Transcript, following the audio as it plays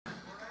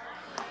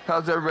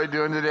How's everybody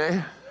doing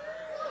today?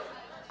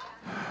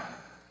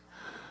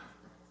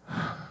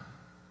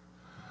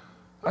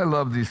 I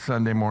love these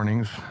Sunday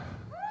mornings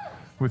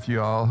with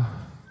you all.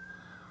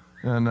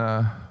 And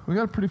we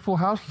got a pretty full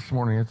house this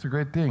morning. It's a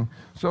great thing.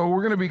 So we're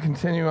going to be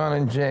continuing on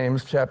in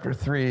James chapter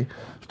 3,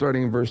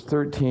 starting in verse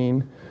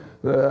 13.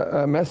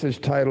 The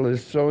message title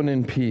is Sown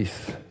in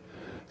Peace.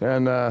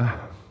 And,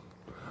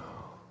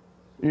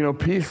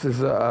 peace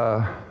is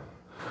a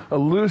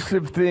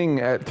elusive thing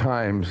at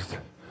times.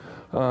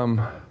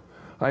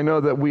 I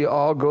know that we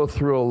all go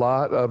through a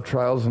lot of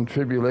trials and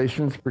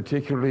tribulations,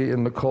 particularly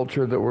in the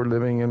culture that we're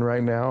living in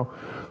right now.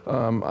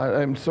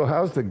 So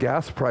how's the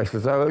gas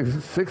prices?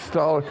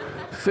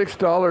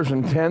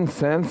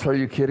 $6.10? Are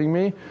you kidding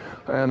me?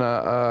 And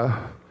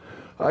I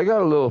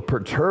got a little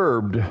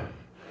perturbed,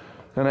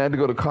 and I had to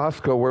go to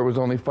Costco where it was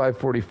only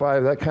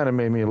 $5.45. That kind of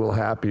made me a little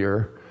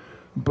happier.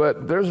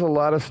 But there's a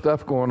lot of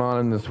stuff going on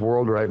in this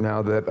world right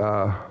now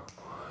that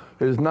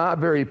is not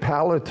very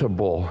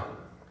palatable.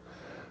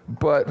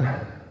 But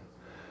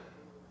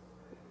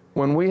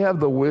when we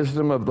have the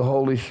wisdom of the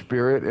Holy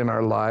Spirit in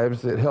our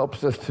lives, it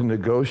helps us to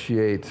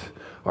negotiate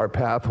our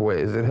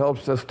pathways. It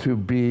helps us to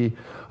be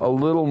a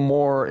little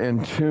more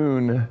in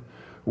tune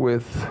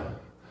with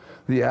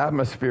the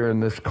atmosphere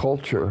in this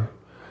culture.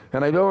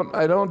 And I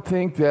don't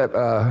think that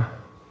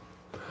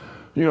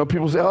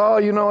people say,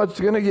 it's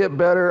going to get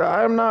better.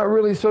 I'm not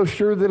really so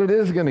sure that it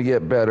is going to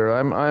get better.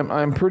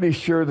 I'm pretty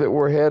sure that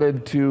we're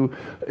headed to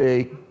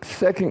a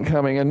second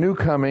coming, a new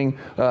coming,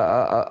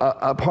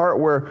 a part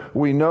where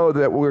we know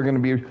that we're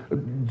going to be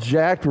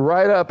jacked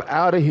right up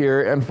out of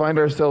here and find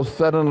ourselves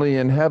suddenly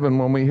in heaven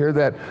when we hear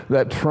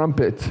that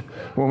trumpet,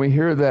 when we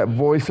hear that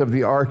voice of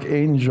the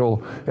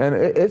archangel. And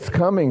it's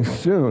coming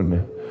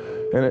soon.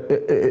 And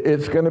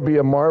it's going to be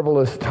a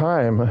marvelous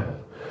time.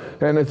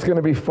 And it's going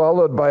to be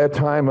followed by a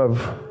time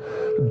of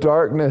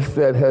darkness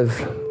that has...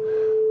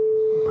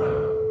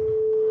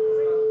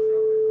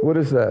 What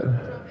is that?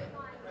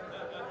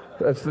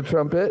 That's the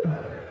trumpet?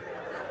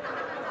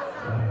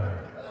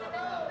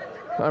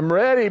 I'm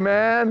ready,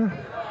 man.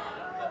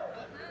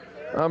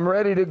 I'm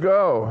ready to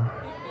go.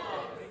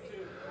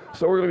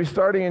 So we're going to be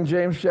starting in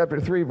James chapter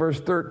 3,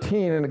 verse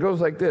 13, and it goes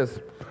like this.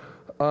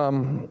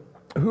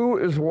 Who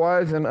is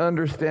wise and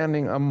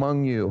understanding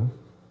among you?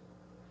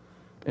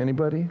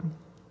 Anybody?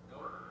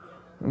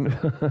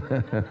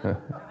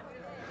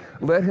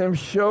 Let him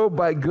show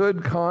by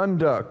good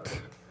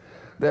conduct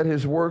that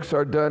his works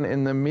are done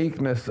in the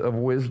meekness of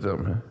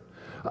wisdom.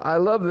 I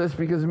love this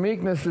because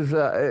meekness is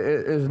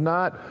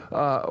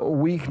not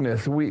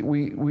weakness.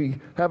 We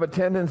have a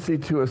tendency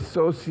to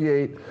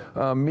associate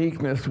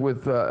meekness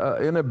with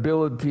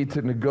inability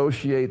to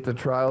negotiate the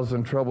trials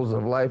and troubles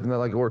of life, and that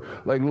we're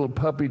like little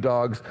puppy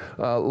dogs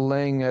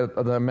laying at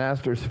the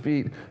master's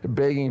feet,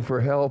 begging for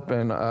help,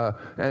 and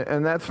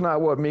that's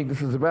not what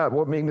meekness is about.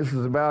 What meekness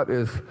is about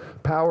is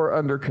power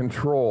under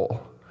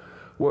control.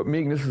 What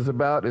meekness is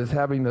about is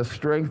having the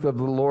strength of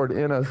the Lord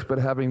in us, but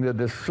having the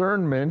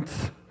discernment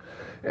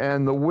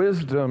and the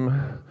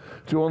wisdom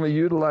to only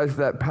utilize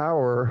that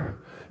power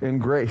in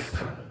grace.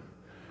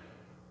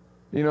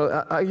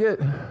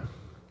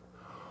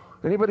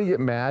 Anybody get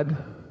mad?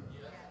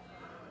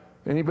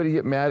 Anybody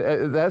get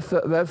mad?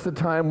 That's the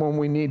time when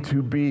we need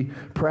to be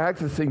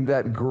practicing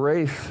that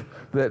grace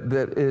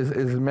that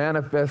is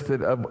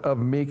manifested of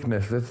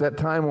meekness. It's that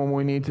time when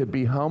we need to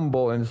be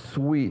humble and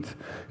sweet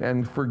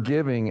and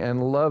forgiving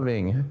and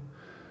loving.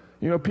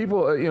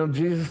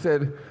 Jesus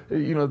said,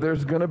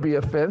 there's going to be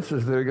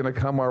offenses that are going to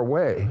come our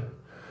way.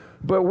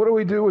 But what do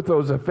we do with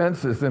those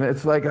offenses? And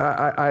it's like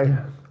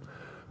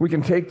we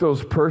can take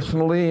those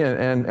personally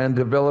and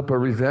develop a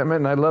resentment.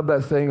 And I love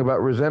that saying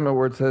about resentment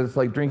where it says it's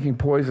like drinking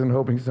poison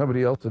hoping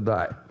somebody else will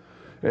die.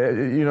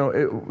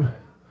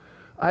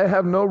 I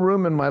have no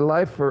room in my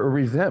life for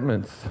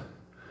resentments.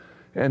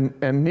 And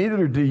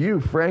neither do you,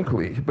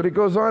 frankly. But it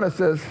goes on, it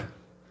says,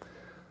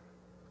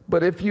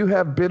 but if you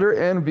have bitter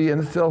envy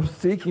and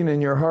self-seeking in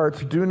your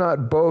hearts, do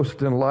not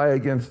boast and lie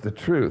against the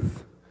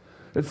truth.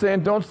 It's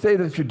saying, don't say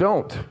that you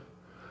don't.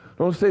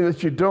 Don't say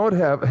that you don't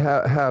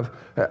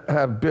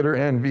have bitter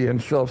envy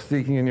and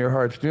self-seeking in your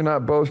hearts. Do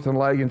not boast and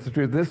lie against the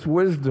truth. This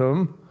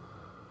wisdom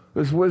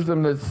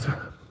that's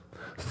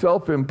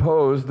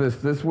self-imposed,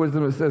 this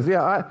wisdom that says,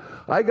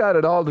 I got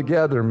it all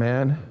together,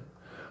 man.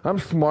 I'm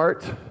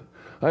smart.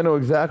 I know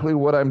exactly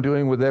what I'm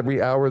doing with every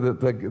hour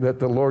that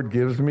the Lord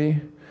gives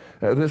me.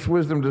 This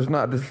wisdom does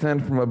not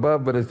descend from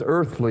above, but is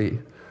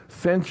earthly,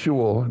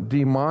 sensual,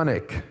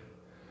 demonic.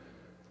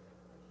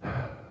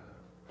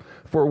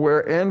 For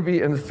where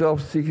envy and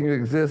self-seeking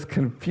exist,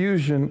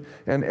 confusion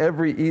and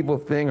every evil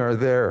thing are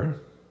there.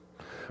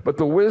 But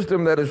the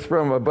wisdom that is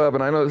from above,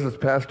 and I know this is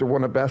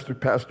one of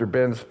Pastor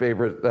Ben's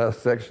favorite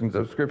sections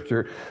of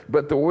Scripture,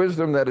 but the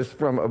wisdom that is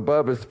from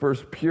above is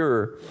first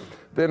pure,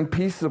 then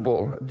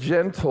peaceable,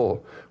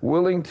 gentle,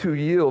 willing to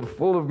yield,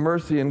 full of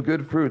mercy and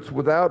good fruits,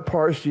 without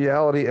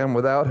partiality and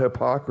without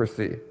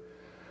hypocrisy.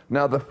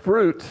 Now the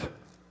fruit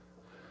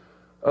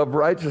of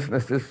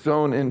righteousness is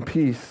sown in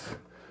peace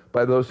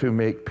by those who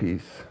make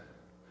peace.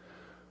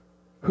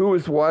 Who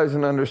is wise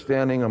and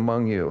understanding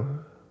among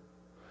you?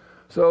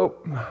 So,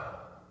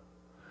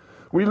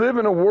 we live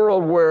in a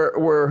world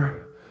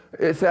where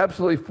it's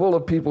absolutely full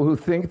of people who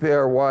think they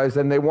are wise,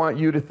 and they want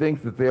you to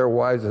think that they are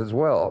wise as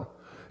well.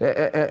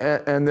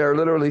 And there are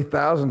literally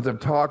thousands of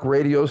talk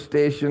radio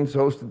stations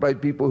hosted by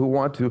people who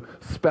want to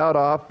spout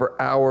off for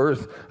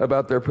hours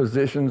about their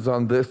positions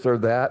on this or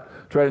that,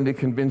 trying to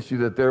convince you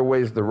that their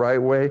way is the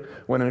right way,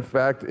 when in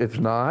fact it's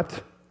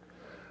not.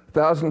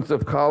 Thousands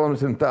of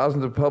columns and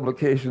thousands of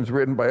publications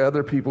written by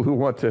other people who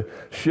want to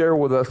share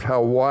with us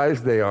how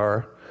wise they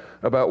are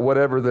about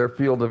whatever their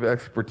field of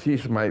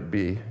expertise might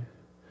be.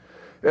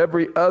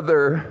 Every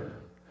other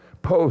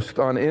post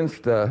on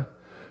Insta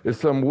is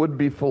some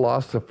would-be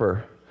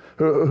philosopher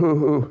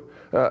who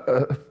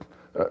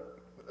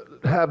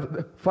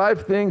have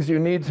 5 things you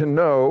need to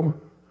know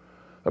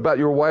about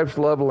your wife's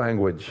love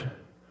language.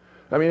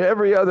 I mean,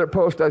 every other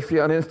post I see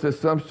on Insta is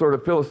some sort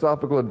of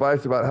philosophical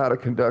advice about how to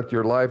conduct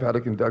your life, how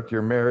to conduct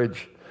your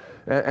marriage.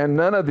 And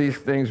none of these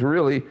things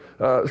really,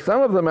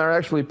 some of them are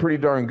actually pretty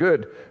darn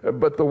good,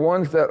 but the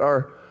ones that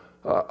are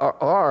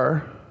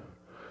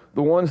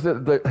the ones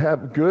that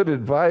have good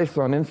advice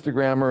on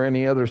Instagram or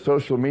any other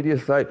social media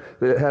site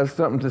that has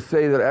something to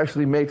say that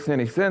actually makes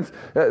any sense,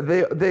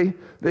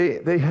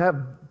 they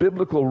have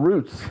biblical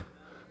roots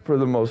for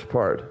the most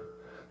part.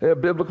 They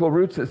have biblical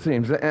roots, it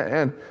seems.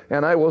 And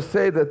I will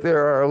say that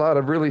there are a lot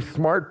of really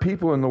smart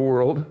people in the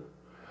world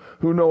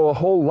who know a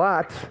whole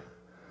lot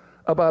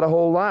about a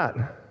whole lot.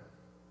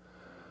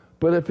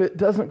 But if it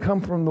doesn't come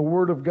from the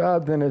Word of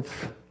God, then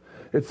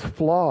it's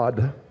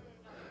flawed.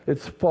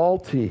 It's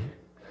faulty.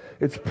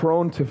 It's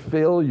prone to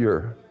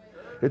failure.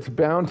 It's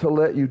bound to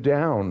let you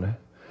down.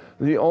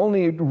 The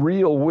only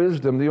real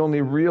wisdom, the only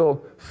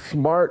real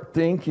smart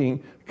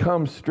thinking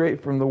comes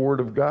straight from the Word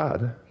of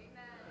God.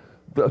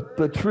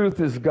 The truth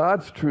is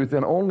God's truth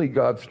and only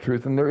God's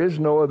truth, and there is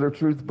no other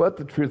truth but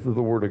the truth of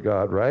the Word of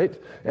God, right?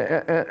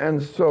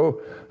 And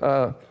so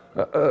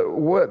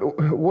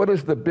what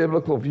is the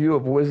biblical view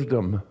of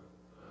wisdom?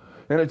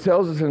 And it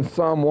tells us in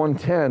Psalm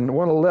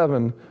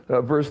 111,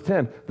 verse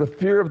 10, the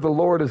fear of the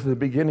Lord is the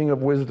beginning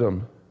of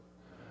wisdom.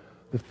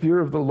 The fear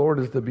of the Lord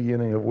is the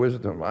beginning of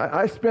wisdom.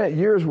 I spent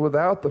years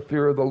without the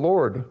fear of the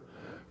Lord,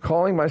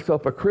 calling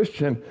myself a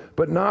Christian,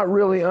 but not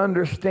really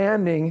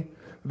understanding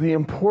the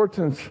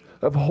importance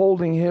of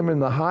holding Him in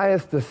the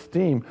highest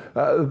esteem,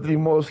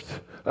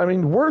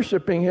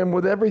 worshiping Him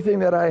with everything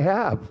that I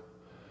have.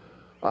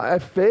 I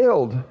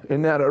failed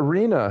in that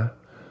arena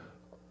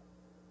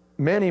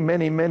many,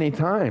 many, many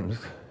times.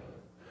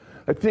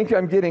 I think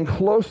I'm getting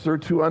closer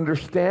to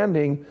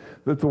understanding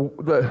that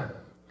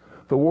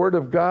the Word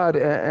of God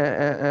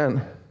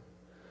and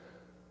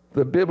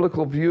the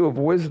biblical view of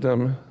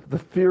wisdom, the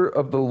fear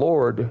of the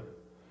Lord,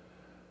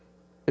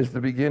 is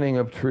the beginning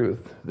of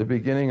truth, the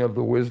beginning of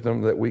the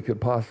wisdom that we could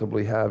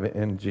possibly have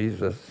in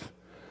Jesus.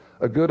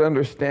 A good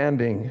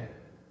understanding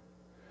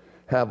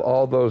have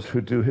all those who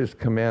do His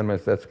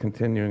commandments. That's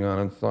continuing on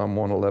in Psalm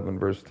 111,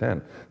 verse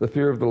 10. The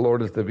fear of the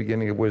Lord is the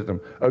beginning of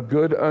wisdom. A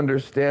good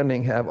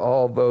understanding have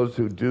all those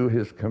who do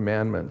His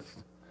commandments.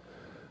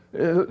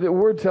 The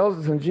Word tells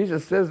us, and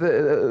Jesus says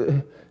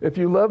that if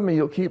you love me,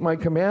 you'll keep my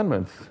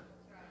commandments.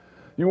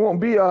 You won't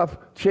be off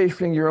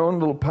chasing your own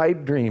little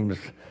pipe dreams,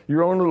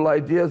 your own little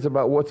ideas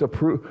about what's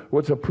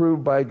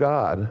approved by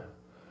God.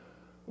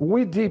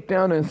 We deep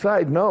down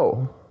inside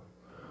know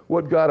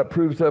what God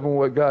approves of and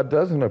what God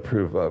doesn't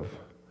approve of.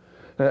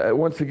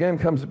 Once again,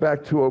 comes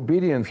back to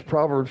obedience.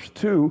 Proverbs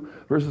 2,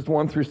 verses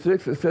 1 through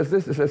 6, it says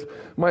this, it says,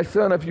 my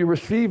son, if you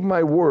receive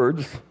my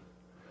words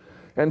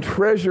and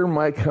treasure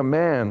my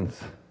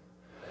commands,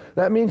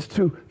 that means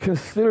to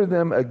consider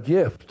them a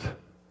gift.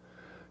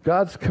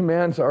 God's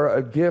commands are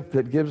a gift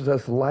that gives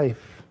us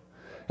life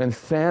and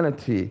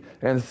sanity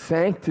and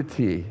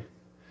sanctity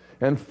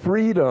and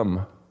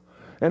freedom.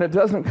 And it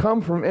doesn't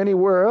come from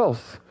anywhere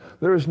else.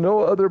 There is no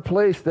other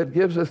place that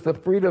gives us the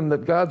freedom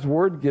that God's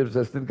Word gives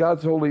us, that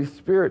God's Holy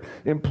Spirit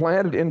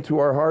implanted into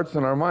our hearts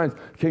and our minds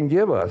can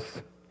give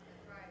us.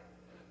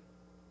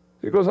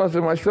 It goes on to say,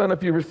 my son,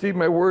 if you receive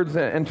my words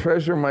and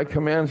treasure my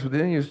commands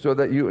within you so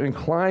that you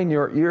incline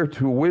your ear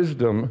to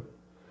wisdom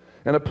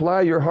and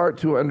apply your heart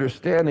to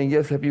understanding,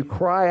 yes, if you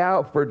cry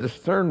out for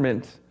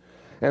discernment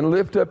and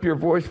lift up your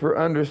voice for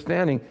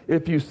understanding,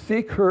 if you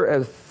seek her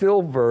as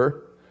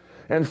silver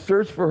and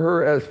search for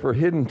her as for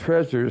hidden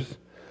treasures,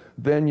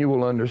 then you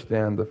will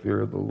understand the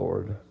fear of the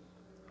Lord.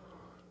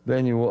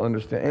 Then you will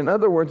understand. In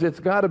other words, it's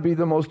got to be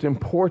the most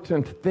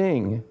important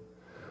thing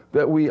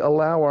that we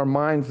allow our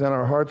minds and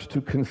our hearts to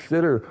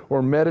consider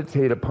or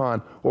meditate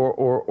upon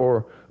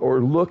or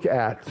look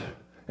at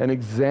and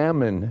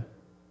examine.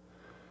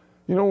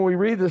 You know, when we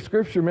read the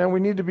Scripture, man, we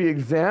need to be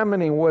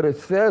examining what it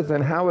says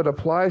and how it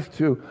applies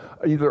to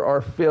either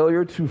our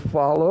failure to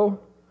follow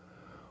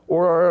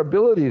or our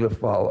ability to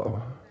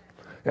follow.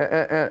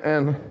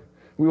 And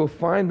we will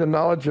find the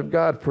knowledge of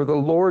God, for the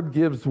Lord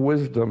gives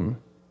wisdom.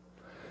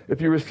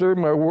 If you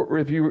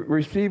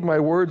receive my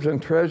words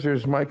and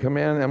treasures my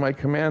command and my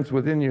commands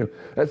within you,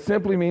 that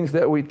simply means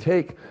that we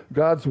take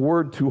God's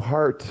word to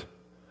heart.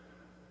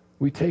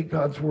 we take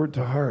God's word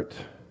to heart.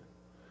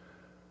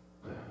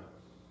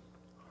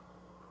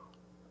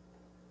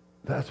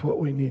 That's what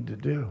we need to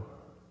do.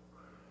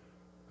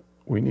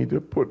 We need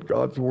to put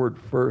God's word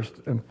first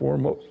and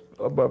foremost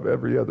above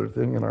every other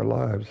thing in our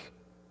lives.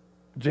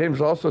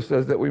 James also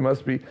says that we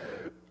must be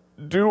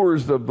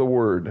doers of the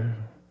word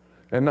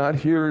and not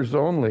hearers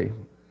only.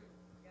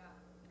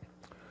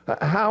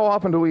 How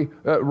often do we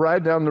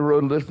ride down the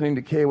road listening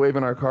to K-Wave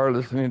in our car,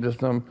 listening to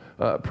some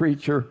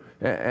preacher,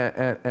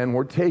 and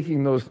we're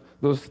taking those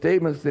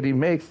statements that he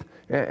makes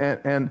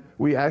and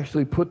we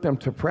actually put them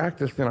to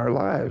practice in our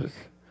lives?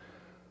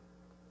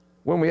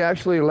 When we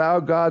actually allow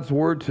God's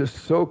word to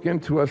soak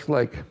into us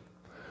like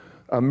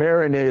a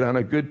marinade on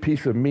a good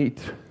piece of meat,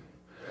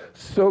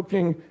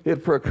 soaking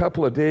it for a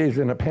couple of days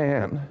in a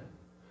pan.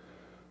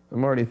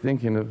 I'm already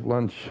thinking of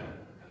lunch.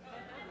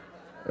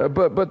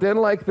 But then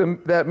like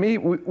that meat,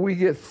 we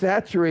get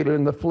saturated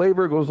and the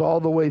flavor goes all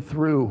the way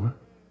through.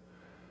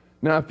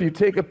 Now, if you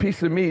take a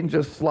piece of meat and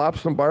just slop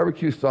some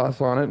barbecue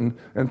sauce on it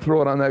and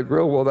throw it on that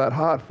grill, well, that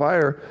hot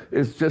fire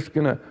is just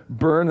going to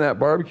burn that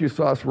barbecue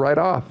sauce right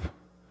off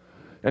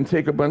and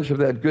take a bunch of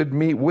that good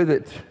meat with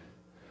it.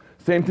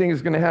 Same thing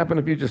is going to happen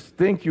if you just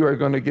think you are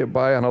going to get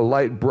by on a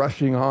light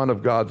brushing on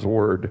of God's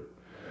word.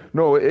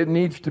 No, it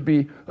needs to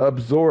be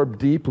absorbed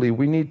deeply.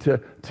 We need to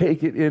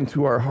take it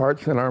into our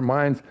hearts and our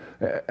minds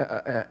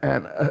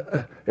and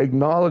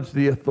acknowledge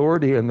the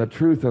authority and the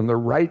truth and the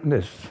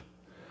rightness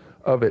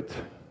of it.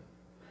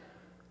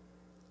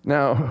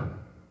 Now,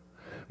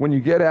 when you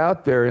get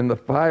out there in the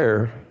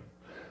fire,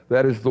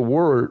 that is the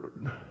world,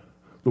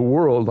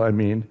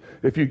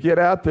 if you get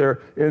out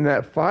there in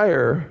that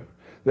fire,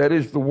 that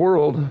is the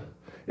world,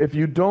 if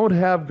you don't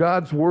have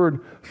God's word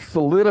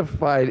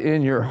solidified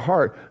in your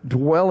heart,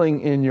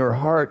 dwelling in your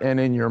heart and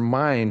in your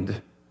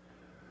mind,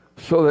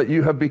 so that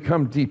you have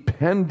become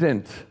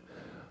dependent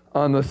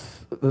on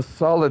the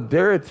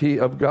solidarity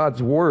of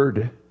God's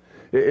word,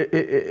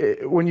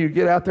 when you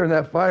get out there in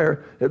that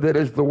fire, that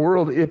is the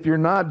world, if you're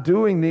not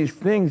doing these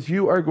things,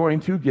 you are going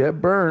to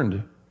get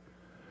burned.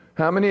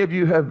 How many of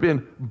you have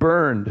been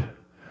burned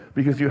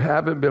because you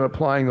haven't been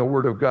applying the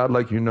word of God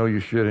like you know you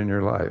should in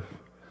your life?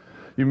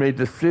 You made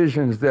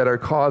decisions that are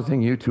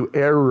causing you to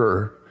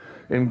error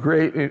in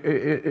great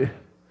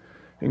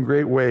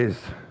ways.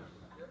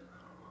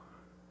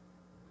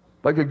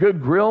 Like a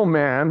good grill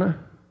man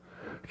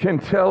can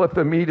tell if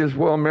the meat is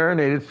well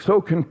marinated, so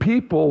can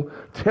people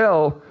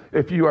tell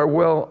if you are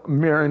well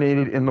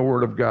marinated in the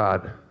Word of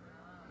God.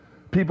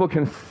 People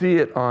can see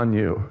it on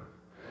you.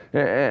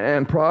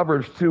 And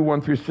Proverbs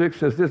 2:1-6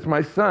 says this,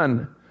 "My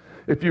son,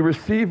 if you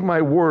receive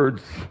my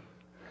words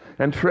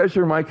and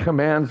treasure my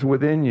commands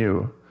within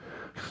you,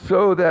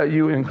 so that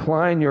you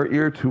incline your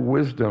ear to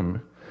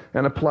wisdom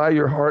and apply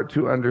your heart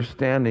to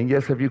understanding."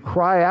 Yes, if you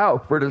cry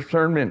out for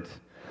discernment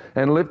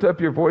and lift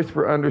up your voice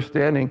for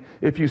understanding,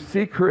 if you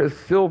seek her as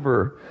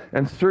silver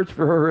and search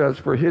for her as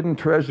for hidden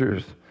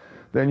treasures,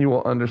 then you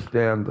will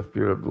understand the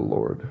fear of the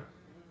Lord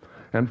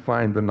and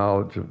find the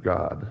knowledge of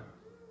God.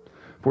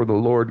 For the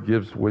Lord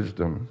gives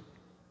wisdom.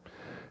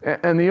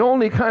 And the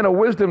only kind of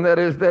wisdom that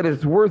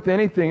is worth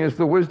anything is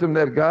the wisdom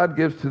that God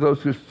gives to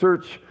those who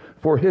search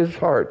for his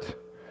heart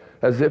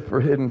as if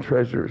for hidden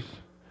treasures.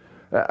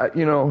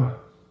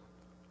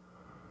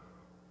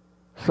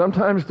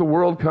 Sometimes the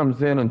world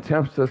comes in and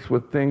tempts us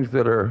with things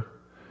that are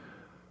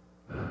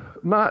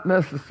not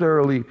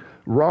necessarily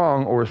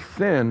wrong or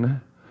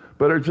sin,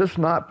 but are just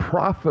not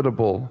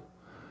profitable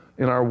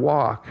in our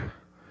walk,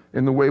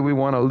 in the way we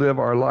want to live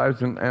our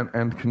lives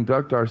and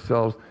conduct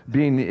ourselves,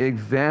 being the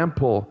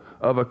example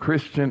of a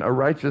Christian, a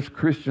righteous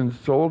Christian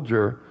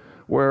soldier,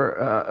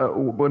 where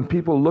when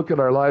people look at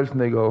our lives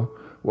and they go,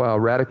 wow,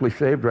 radically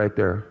saved right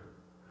there.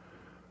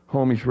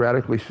 Homie's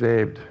radically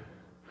saved.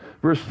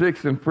 Verse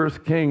 6 in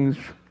 1 Kings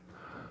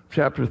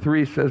chapter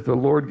 3 says, "The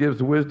Lord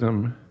gives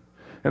wisdom."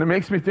 And it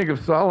makes me think of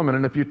Solomon.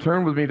 And if you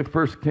turn with me to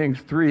 1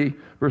 Kings 3,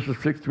 verses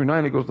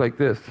 6-9, it goes like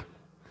this.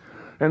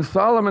 "And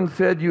Solomon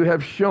said, you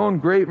have shown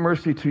great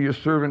mercy to your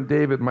servant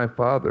David, my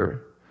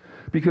father,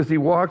 because he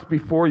walked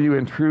before you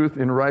in truth,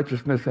 in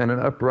righteousness, and in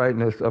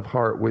uprightness of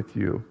heart with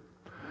you.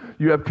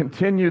 You have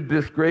continued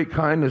this great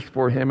kindness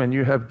for him, and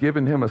you have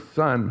given him a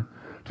son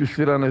to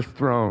sit on his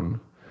throne,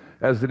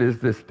 as it is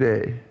this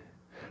day.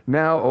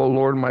 Now, O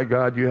Lord my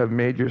God, you have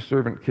made your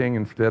servant king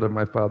instead of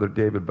my father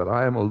David, but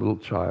I am a little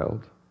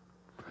child.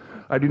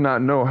 I do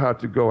not know how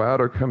to go out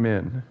or come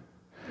in.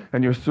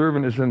 And your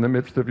servant is in the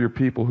midst of your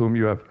people whom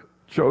you have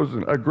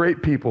chosen, a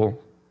great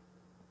people,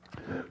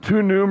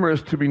 too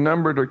numerous to be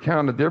numbered or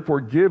counted. Therefore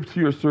give to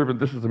your servant,"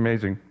 this is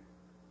amazing,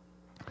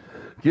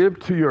 "give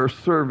to your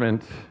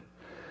servant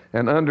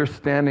an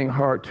understanding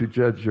heart to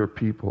judge your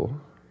people,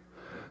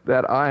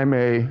 that I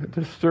may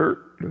discern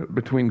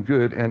between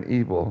good and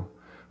evil.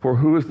 For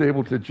who is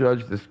able to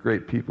judge this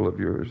great people of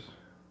yours?"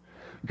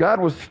 God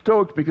was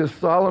stoked because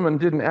Solomon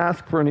didn't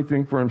ask for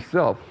anything for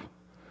himself.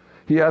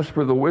 He asked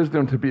for the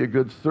wisdom to be a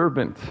good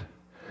servant.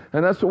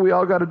 And that's what we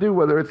all got to do,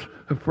 whether it's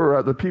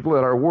for the people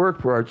at our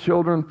work, for our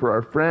children, for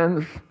our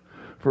friends,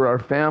 for our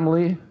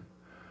family.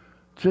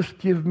 Just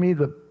give me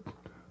the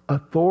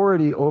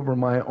authority over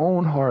my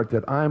own heart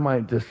that I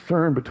might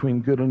discern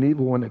between good and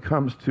evil when it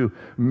comes to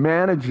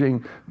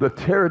managing the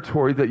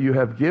territory that you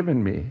have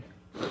given me.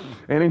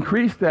 And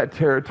increase that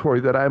territory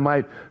that I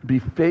might be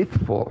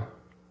faithful.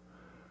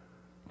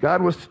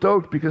 God was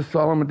stoked because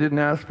Solomon didn't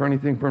ask for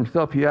anything for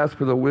himself. He asked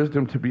for the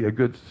wisdom to be a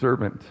good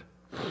servant.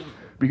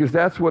 Because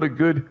that's what a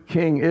good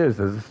king is,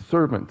 as a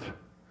servant.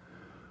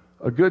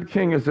 A good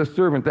king is a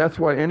servant. That's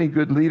why any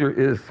good leader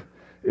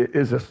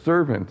is a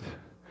servant.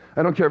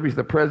 I don't care if he's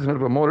the president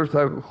of a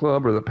motorcycle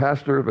club or the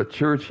pastor of a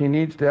church. He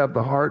needs to have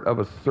the heart of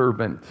a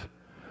servant.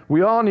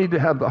 We all need to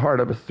have the heart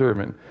of a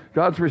servant.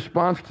 God's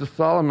response to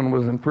Solomon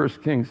was in 1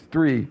 Kings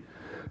 3.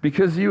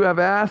 Because you have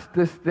asked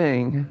this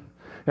thing,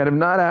 and have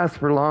not asked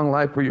for long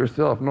life for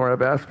yourself, nor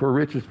have asked for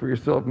riches for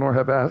yourself, nor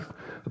have asked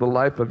for the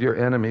life of your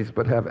enemies,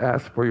 but have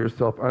asked for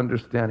yourself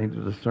understanding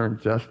to discern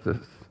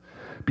justice.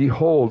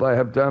 Behold, I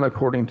have done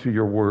according to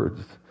your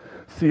words.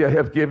 See, I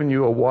have given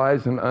you a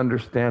wise and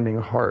understanding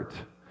heart,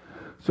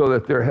 so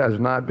that there has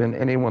not been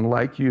anyone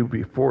like you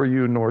before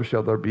you, nor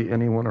shall there be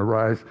anyone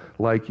arise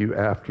like you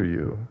after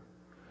you.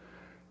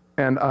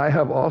 And I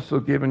have also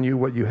given you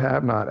what you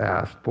have not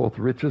asked, both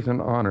riches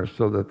and honor,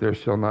 so that there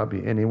shall not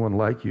be anyone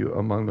like you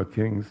among the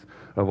kings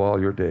of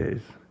all your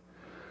days.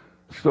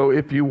 So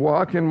if you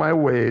walk in my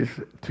ways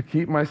to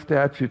keep my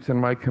statutes and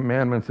my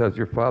commandments as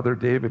your father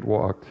David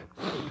walked,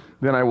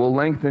 then I will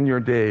lengthen your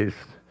days.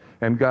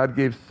 And God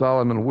gave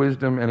Solomon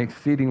wisdom and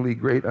exceedingly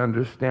great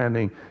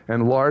understanding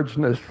and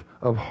largeness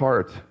of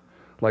heart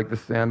like the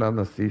sand on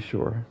the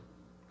seashore.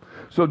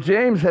 So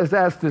James has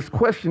asked this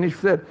question. He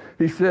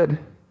said,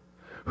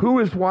 who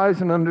is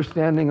wise and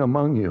understanding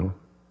among you?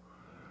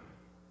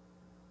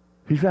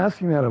 He's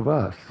asking that of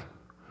us.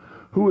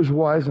 Who is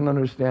wise and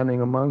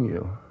understanding among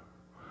you?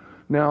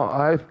 Now,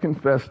 I've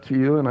confessed to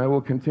you, and I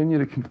will continue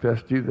to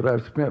confess to you, that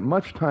I've spent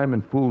much time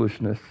in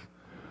foolishness,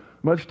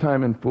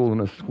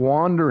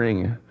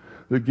 squandering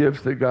the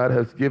gifts that God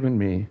has given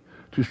me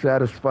to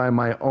satisfy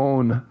my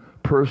own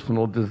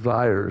personal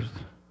desires.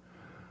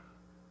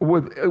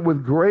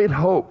 With great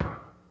hope,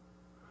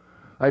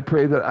 I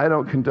pray that I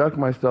don't conduct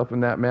myself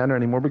in that manner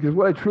anymore, because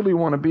what I truly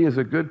want to be is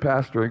a good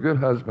pastor, a good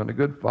husband, a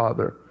good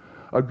father,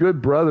 a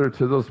good brother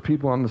to those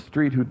people on the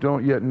street who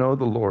don't yet know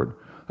the Lord.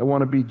 I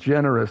want to be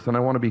generous, and I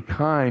want to be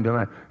kind,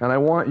 and I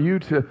want you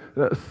to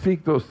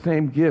seek those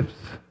same gifts.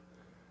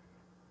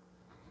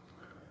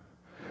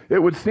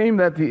 It would seem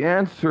that the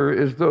answer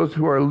is those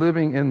who are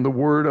living in the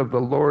word of the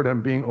Lord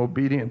and being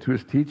obedient to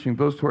his teaching.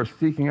 Those who are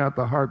seeking out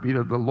the heartbeat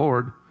of the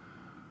Lord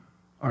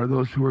are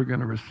those who are going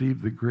to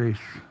receive the grace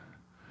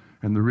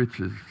and the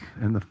riches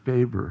and the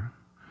favor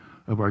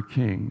of our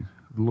King,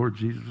 the Lord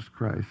Jesus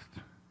Christ.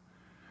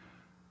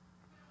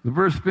 The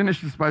verse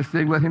finishes by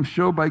saying, let him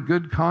show by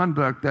good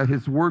conduct that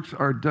his works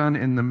are done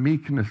in the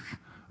meekness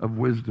of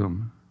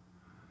wisdom.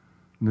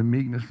 In the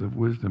meekness of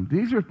wisdom.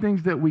 These are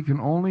things that we can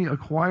only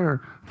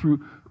acquire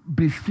through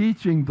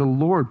beseeching the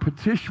Lord,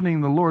 petitioning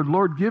the Lord.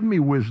 Lord, give me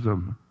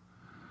wisdom.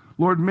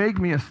 Lord, make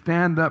me a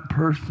stand-up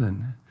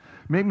person.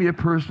 Make me a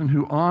person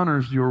who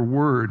honors your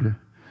word.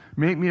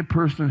 Make me a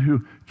person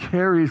who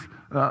carries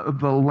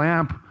the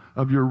lamp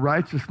of your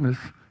righteousness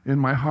in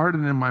my heart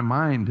and in my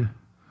mind,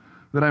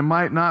 that I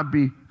might not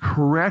be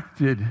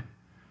corrected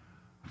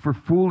for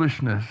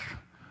foolishness,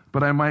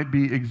 but I might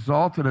be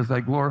exalted as I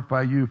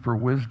glorify you for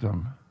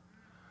wisdom.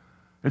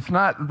 It's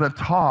not the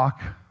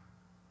talk,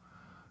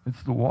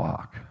 it's the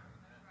walk.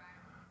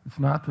 It's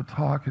not the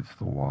talk, it's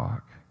the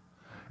walk.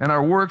 And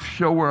our works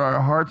show where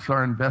our hearts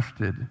are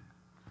invested.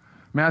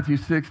 Matthew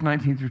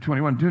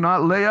 6:19-21. Do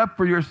not lay up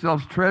for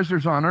yourselves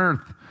treasures on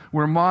earth,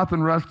 where moth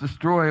and rust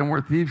destroy and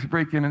where thieves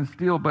break in and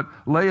steal, but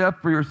lay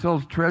up for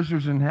yourselves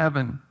treasures in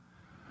heaven,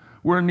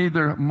 where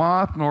neither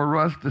moth nor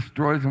rust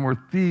destroys and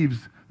where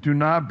thieves do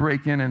not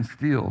break in and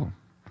steal.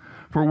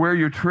 For where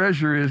your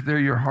treasure is, there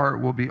your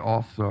heart will be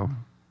also.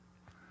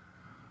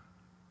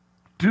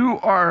 Do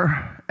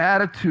our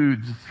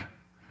attitudes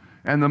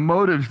and the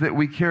motives that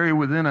we carry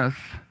within us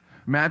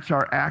match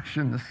our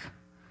actions?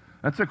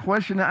 That's a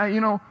question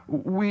that,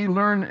 we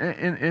learn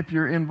if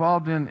you're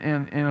involved in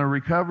a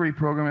recovery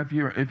program,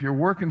 if you're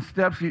working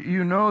steps,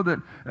 you know that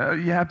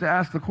you have to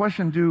ask the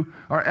question, do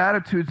our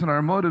attitudes and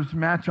our motives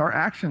match our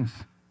actions?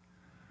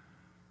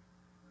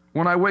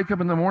 When I wake up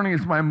in the morning,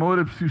 is my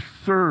motive to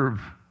serve,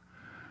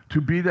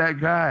 to be that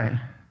guy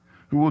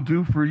who will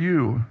do for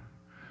you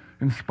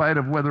in spite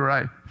of whether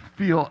I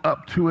feel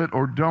up to it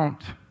or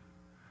don't?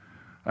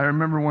 I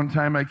remember one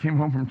time I came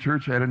home from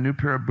church, I had a new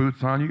pair of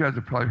boots on. You guys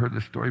have probably heard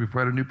this story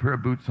before. I had a new pair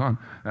of boots on.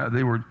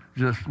 They were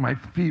just, my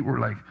feet were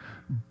like,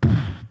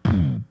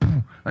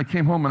 I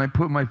came home and I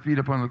put my feet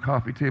up on the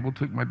coffee table,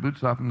 took my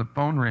boots off, and the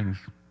phone rings.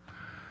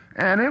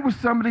 And it was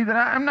somebody that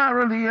I'm not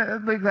really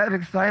that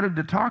excited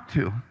to talk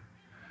to.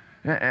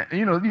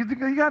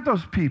 You got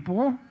those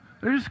people,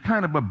 they're just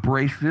kind of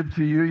abrasive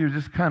to you. You're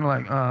just kind of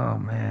like, oh,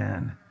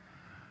 man.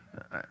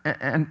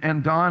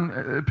 And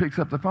Dawn picks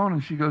up the phone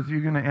and she goes,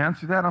 you going to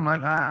answer that? I'm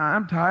like,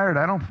 I'm tired.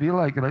 I don't feel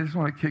like it. I just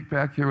want to kick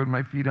back here with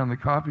my feet on the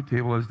coffee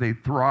table as they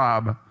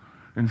throb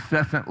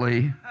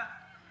incessantly.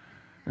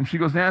 And she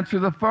goes, answer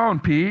the phone,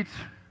 Pete.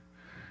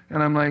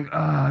 And I'm like,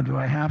 do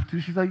I have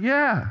to? She's like,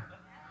 yeah,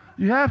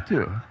 you have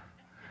to.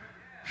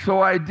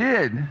 So I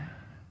did.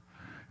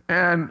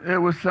 And it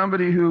was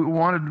somebody who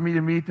wanted me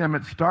to meet them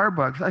at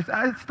Starbucks.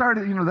 I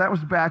started, that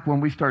was back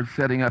when we started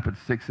setting up at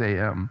 6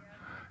 a.m.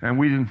 And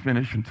we didn't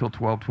finish until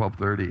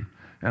 12:30.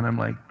 And I'm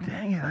like,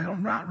 dang it,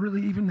 I'm not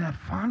really even that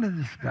fond of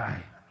this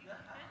guy.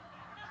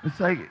 It's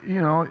like,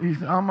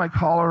 he's on my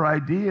caller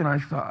ID, and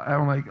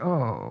I'm like,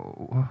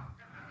 oh.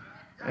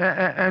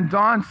 And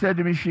Dawn said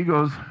to me, she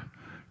goes,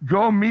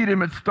 go meet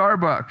him at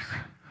Starbucks.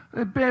 I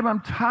said, babe, I'm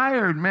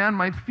tired, man.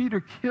 My feet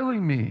are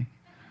killing me.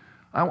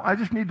 I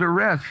just need to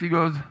rest. She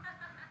goes,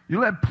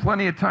 you'll have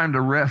plenty of time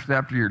to rest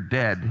after you're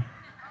dead.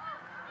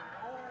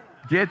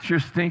 Get your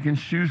stinking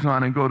shoes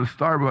on and go to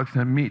Starbucks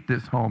and meet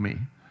this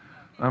homie.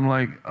 I'm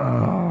like,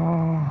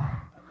 oh.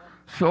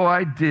 So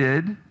I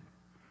did.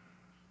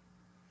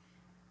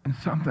 And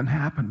something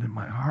happened in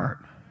my heart.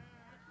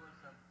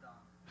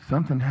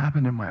 Something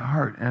happened in my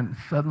heart. And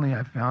suddenly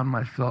I found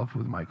myself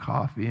with my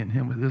coffee and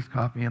him with his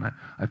coffee. And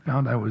I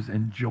found I was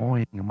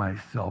enjoying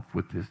myself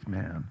with this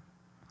man,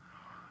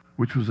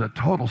 which was a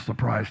total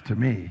surprise to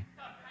me.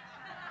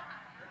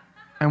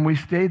 And we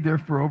stayed there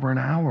for over an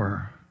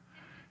hour.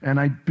 And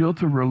I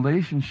built a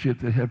relationship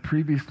that had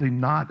previously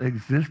not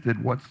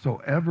existed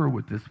whatsoever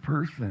with this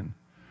person.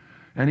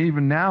 And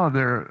even now,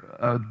 they're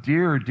a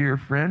dear, dear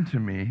friend to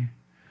me.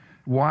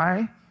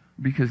 Why?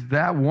 Because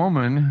that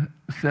woman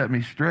set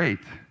me straight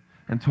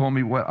and told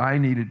me what I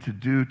needed to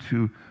do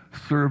to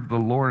serve the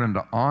Lord and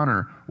to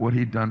honor what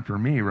he'd done for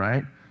me,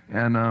 right?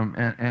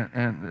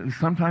 And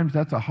sometimes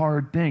that's a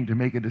hard thing, to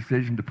make a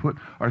decision to put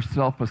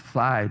ourselves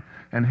aside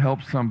and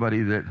help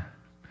somebody that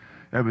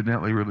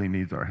evidently really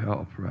needs our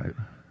help, right?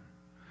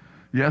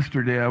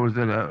 Yesterday, I was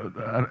at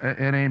a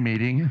NA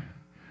meeting,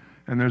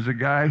 and there's a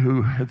guy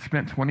who had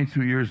spent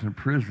 22 years in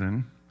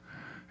prison,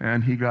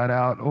 and he got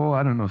out,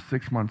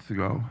 6 months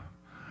ago,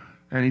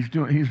 and he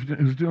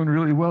was doing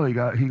really well. He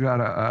got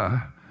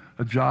a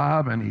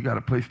job, and he got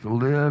a place to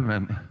live,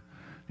 and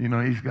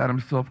he's got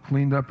himself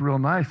cleaned up real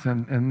nice.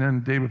 And then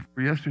the day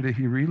before yesterday,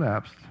 he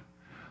relapsed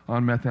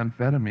on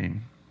methamphetamine.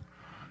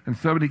 And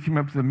somebody came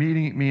up to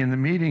me in the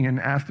meeting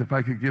and asked if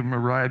I could give him a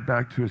ride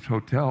back to his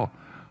hotel,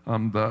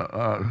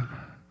 Motel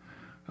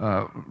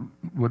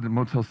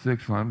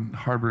 6 on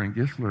Harbor and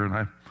Gisler. And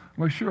I'm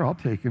like, sure, I'll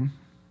take him.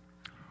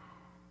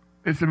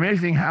 It's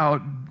amazing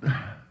how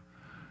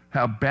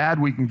bad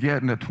we can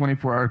get in a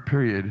 24-hour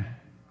period.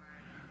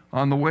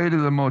 On the way to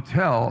the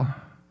motel,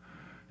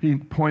 he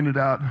pointed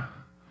out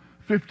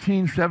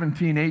 15,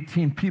 17,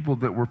 18 people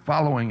that were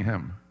following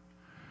him.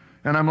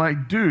 And I'm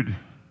like, dude,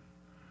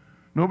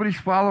 nobody's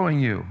following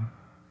you.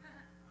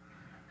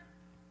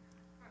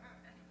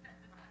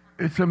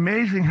 It's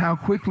amazing how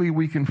quickly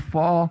we can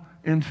fall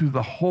into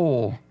the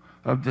hole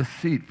of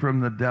deceit from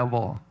the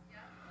devil.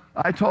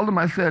 I told him,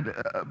 I said,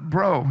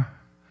 bro,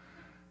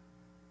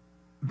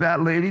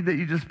 that lady that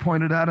you just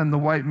pointed out in the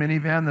white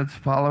minivan that's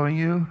following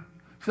you,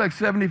 she's like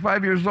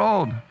 75 years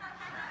old.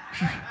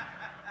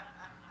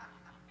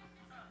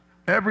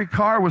 Every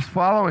car was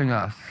following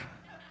us.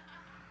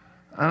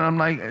 And I'm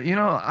like,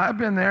 I've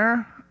been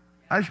there.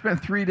 I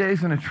spent 3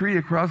 days in a tree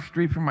across the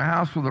street from my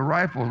house with a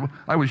rifle.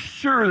 I was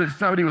sure that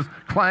somebody was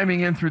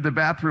climbing in through the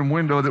bathroom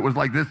window that was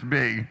like this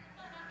big.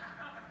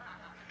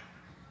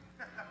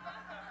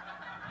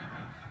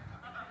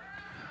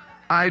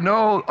 I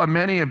know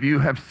many of you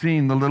have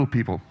seen The Little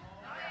People.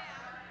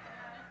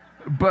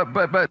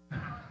 But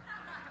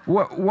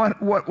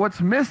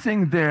what's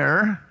missing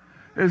there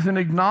is an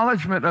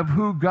acknowledgement of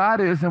who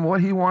God is and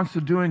what he wants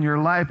to do in your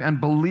life,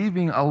 and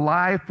believing a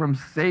lie from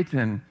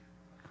Satan.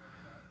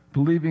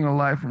 Believing a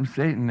lie from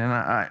Satan. And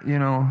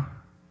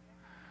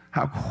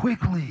how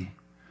quickly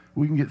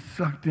we can get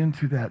sucked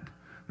into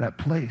that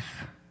place.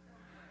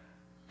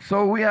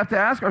 So we have to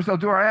ask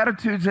ourselves, do our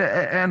attitudes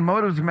and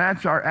motives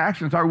match our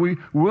actions? Are we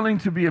willing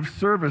to be of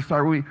service?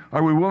 Are we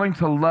willing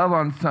to love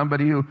on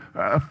somebody who,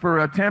 for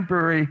a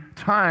temporary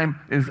time,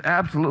 is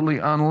absolutely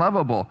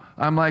unlovable?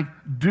 I'm like,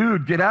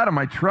 dude, get out of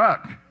my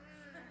truck.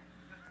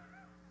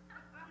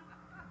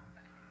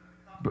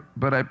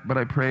 But I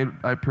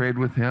prayed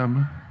with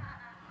him,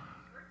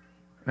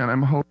 and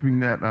I'm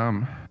hoping that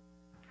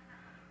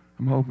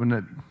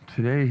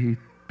today he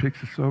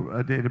picks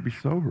a day to be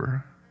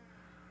sober.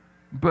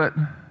 But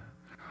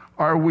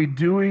are we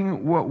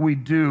doing what we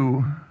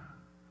do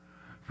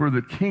for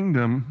the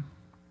kingdom,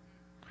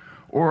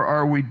 or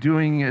are we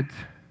doing it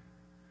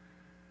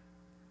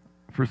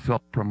for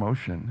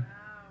self-promotion?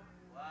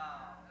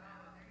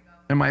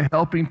 Am I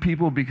helping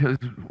people because,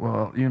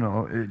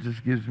 it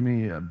just gives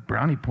me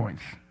brownie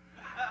points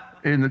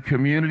in the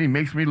community,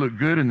 makes me look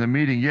good in the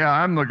meeting? Yeah,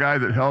 I'm the guy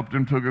that helped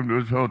him, took him to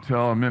his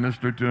hotel,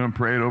 ministered to him,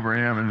 prayed over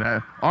him, and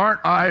that. Aren't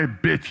I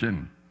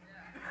bitching?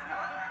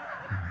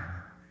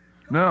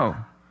 No,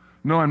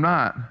 I'm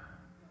not.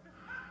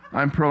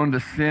 I'm prone to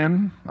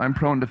sin. I'm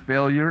prone to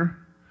failure.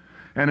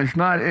 And it's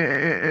not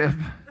if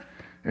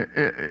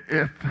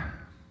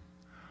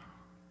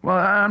Well,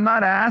 I'm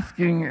not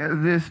asking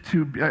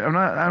I'm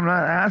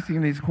not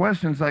asking these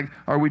questions like,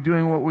 are we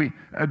doing what we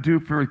do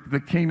for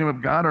the kingdom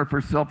of God or for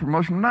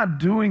self-promotion? I'm not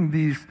doing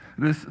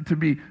this to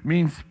be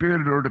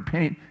mean-spirited or to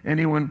paint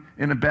anyone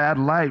in a bad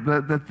light.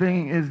 But the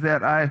thing is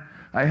that I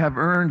have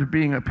earned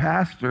being a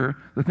pastor.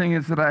 The thing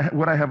is that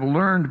what I have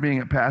learned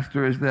being a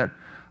pastor is that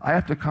I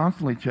have to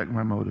constantly check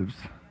my motives.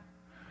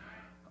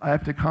 I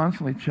have to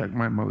constantly check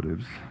my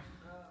motives.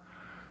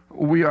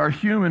 We are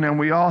human, and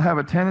we all have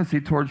a tendency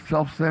towards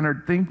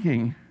self-centered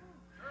thinking.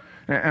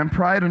 And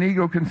pride and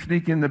ego can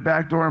sneak in the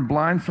back door and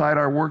blindside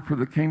our work for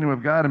the kingdom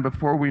of God, and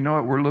before we know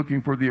it, we're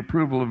looking for the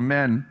approval of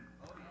men.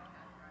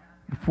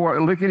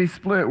 Before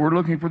lickety-split, we're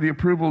looking for the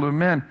approval of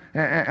men.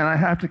 And I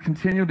have to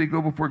continually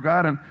go before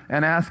God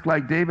and ask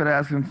like David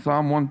asked in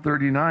Psalm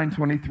 139,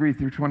 23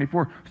 through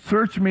 24,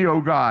 "Search me, O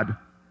God,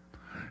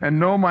 and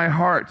know my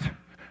heart.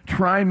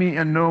 Try me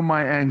and know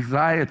my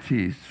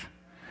anxieties,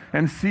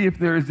 and see if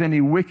there is any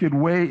wicked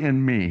way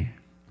in me,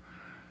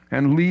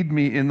 and lead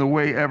me in the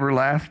way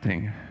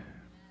everlasting."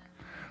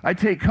 I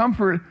take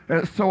comfort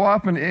so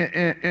often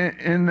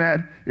in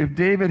that if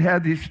David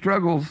had these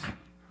struggles,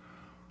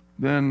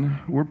 then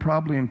we're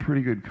probably in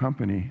pretty good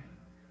company,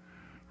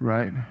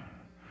 right?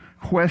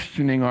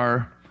 Questioning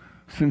our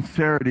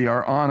sincerity,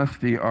 our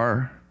honesty,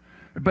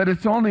 but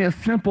it's only a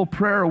simple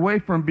prayer away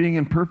from being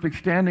in perfect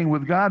standing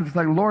with God. It's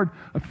like, Lord,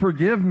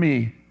 forgive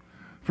me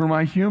for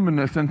my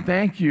humanness, and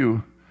thank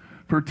you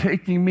for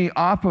taking me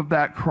off of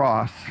that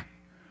cross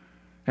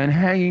and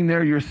hanging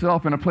there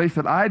yourself in a place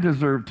that I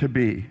deserve to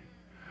be.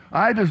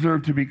 I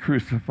deserve to be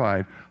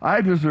crucified.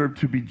 I deserve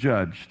to be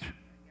judged.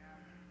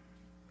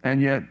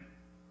 And yet,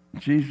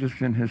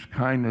 Jesus, in his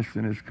kindness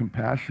and his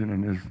compassion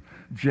and his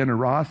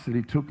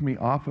generosity, took me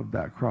off of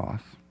that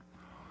cross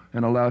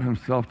and allowed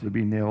himself to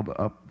be nailed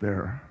up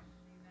there.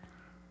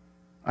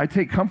 I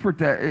take comfort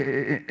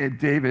that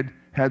David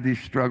had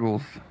these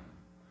struggles,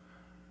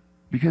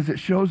 because it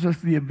shows us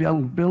the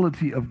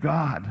availability of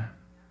God.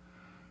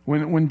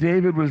 When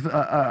David was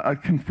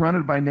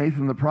confronted by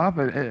Nathan the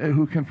prophet,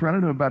 who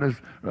confronted him about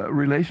his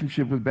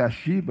relationship with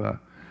Bathsheba,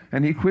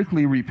 and he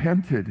quickly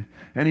repented,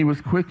 and he was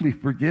quickly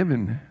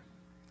forgiven.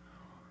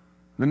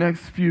 The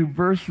next few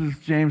verses,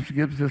 James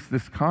gives us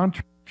this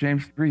contrast,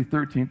 James 3,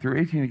 13 through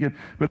 18 again.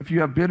 "But if you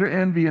have bitter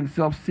envy and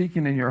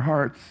self-seeking in your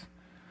hearts,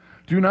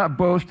 do not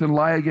boast and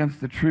lie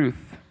against the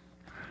truth.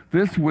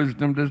 This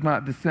wisdom does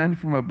not descend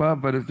from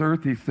above, but is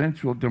earthly,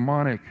 sensual,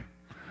 demonic.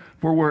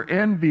 For where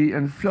envy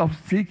and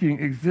self-seeking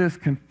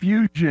exist,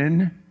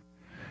 confusion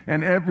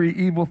and every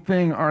evil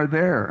thing are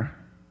there."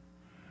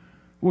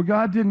 Well,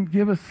 God didn't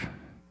give us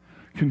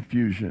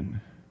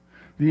confusion.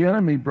 The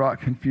enemy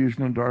brought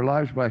confusion into our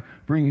lives by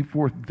bringing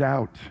forth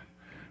doubt,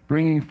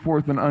 bringing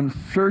forth an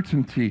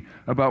uncertainty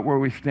about where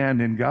we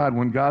stand in God,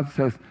 when God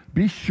says,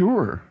 be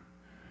sure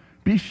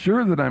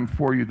that I'm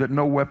for you, that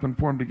no weapon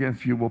formed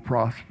against you will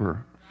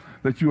prosper,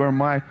 that you are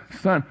my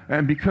son,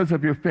 and because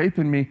of your faith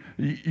in me,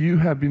 you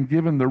have been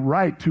given the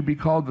right to be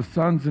called the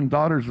sons and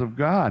daughters of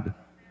God.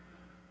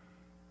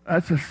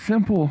 That's a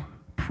simple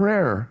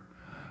prayer,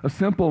 a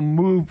simple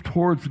move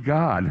towards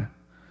God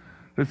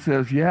that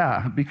says,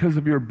 yeah, because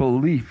of your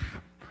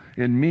belief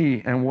in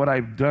me and what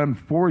I've done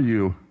for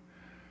you,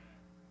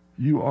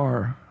 you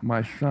are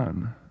my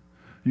son.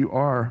 You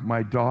are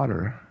my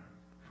daughter.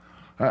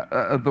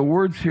 The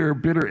words here,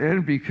 bitter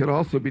envy, could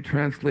also be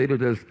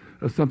translated as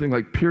something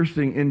like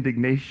piercing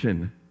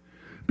indignation.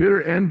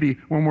 Bitter envy,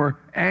 when we're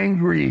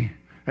angry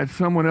at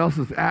someone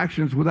else's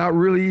actions without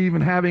really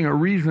even having a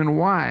reason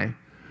why,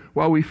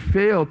 while we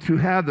fail to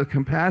have the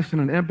compassion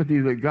and empathy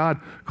that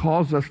God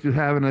calls us to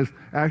have and has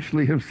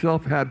actually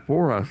himself had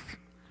for us.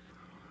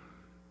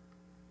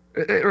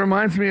 It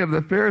reminds me of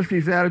the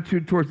Pharisees'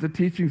 attitude towards the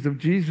teachings of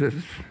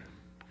Jesus.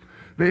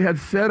 They had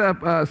set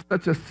up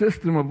such a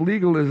system of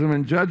legalism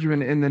and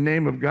judgment in the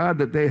name of God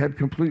that they had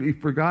completely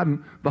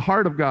forgotten the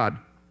heart of God.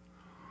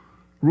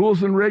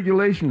 Rules and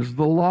regulations,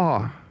 the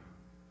law.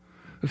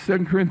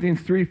 2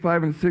 Corinthians 3,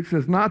 5, and 6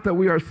 says, "Not that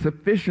we are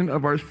sufficient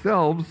of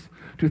ourselves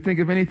to think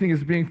of anything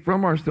as being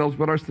from ourselves,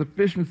 but our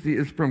sufficiency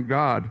is from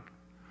God,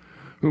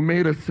 who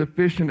made us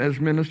sufficient as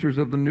ministers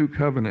of the new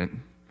covenant."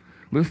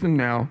 Listen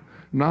now,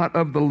 "Not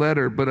of the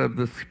letter, but of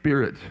the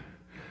Spirit.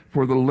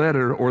 For the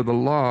letter or the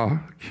law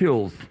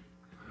kills,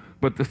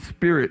 but the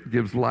Spirit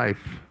gives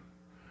life."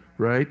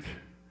 Right?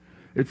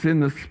 It's in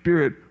the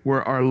Spirit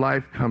where our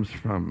life comes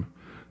from.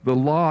 The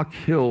law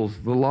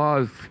kills. The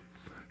law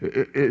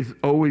is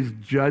always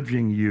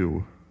judging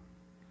you.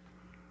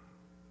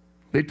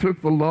 They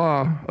took the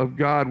law of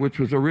God, which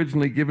was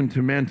originally given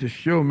to men to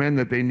show men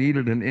that they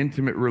needed an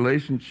intimate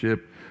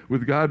relationship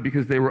with God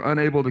because they were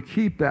unable to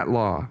keep that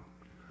law.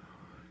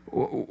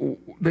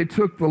 They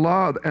took the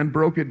law and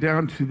broke it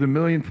down to the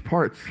millionth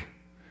parts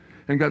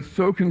and got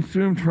so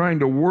consumed trying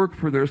to work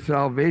for their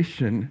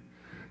salvation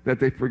that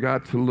they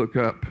forgot to look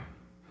up,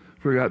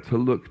 forgot to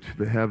look to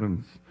the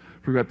heavens,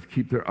 forgot to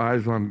keep their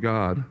eyes on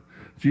God.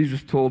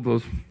 Jesus told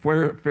those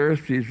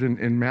Pharisees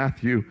in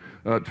Matthew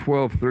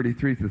 12,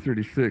 33 to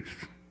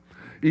 36,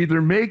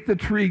 "Either make the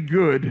tree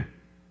good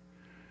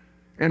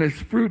and its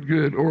fruit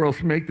good, or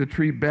else make the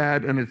tree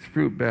bad and its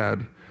fruit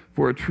bad,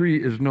 for a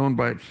tree is known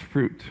by its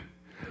fruit.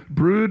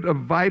 Brood of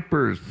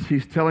vipers,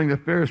 he's telling the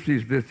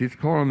Pharisees this, he's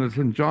calling this,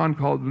 and John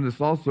called them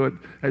this also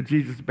at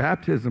Jesus'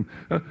 baptism.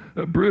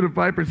 A brood of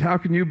vipers, how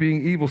can you,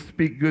 being evil,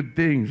 speak good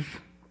things?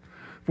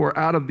 For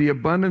out of the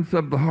abundance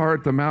of the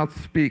heart the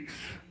mouth speaks.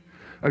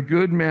 A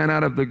good man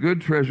out of the good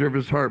treasure of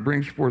his heart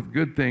brings forth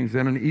good things,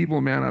 and an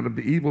evil man out of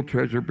the evil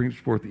treasure brings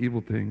forth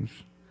evil things.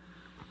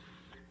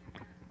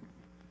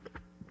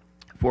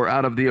 For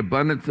out of the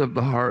abundance of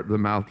the heart the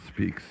mouth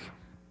speaks.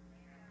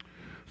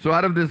 So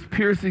out of this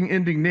piercing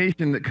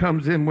indignation that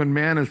comes in when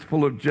man is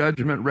full of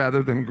judgment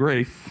rather than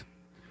grace,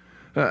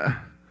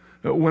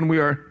 when we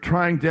are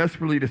trying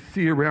desperately to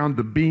see around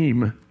the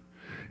beam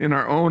in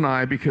our own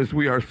eye because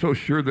we are so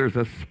sure there's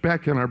a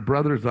speck in our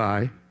brother's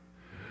eye,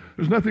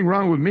 there's nothing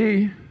wrong with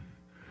me.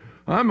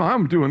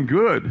 I'm doing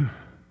good.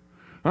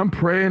 I'm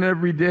praying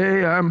every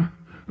day. I'm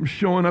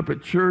showing up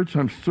at church.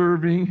 I'm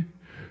serving.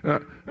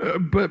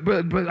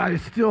 But I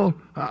still,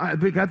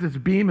 they got this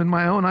beam in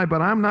my own eye,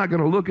 but I'm not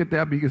going to look at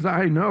that because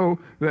I know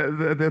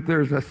that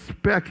there's a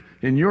speck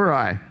in your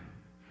eye.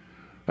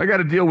 I got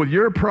to deal with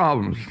your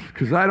problems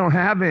because I don't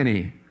have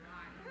any.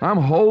 I'm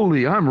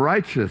holy. I'm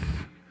righteous.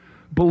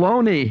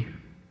 Baloney.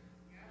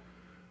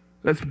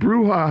 That's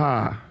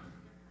brouhaha.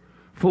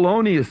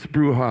 Felonious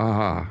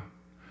brouhaha.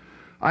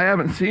 I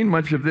haven't seen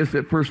much of this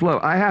at First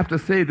Love. I have to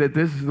say that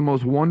this is the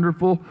most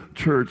wonderful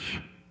church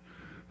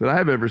that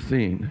I've ever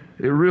seen.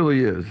 It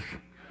really is.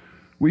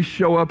 We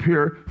show up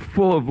here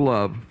full of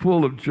love,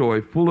 full of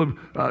joy, full of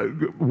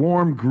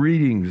warm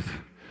greetings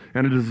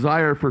and a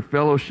desire for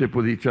fellowship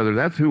with each other.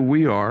 That's who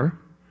we are.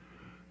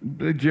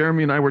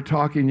 Jeremy and I were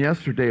talking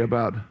yesterday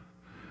about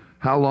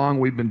how long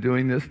we've been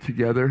doing this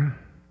together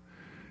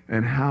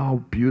and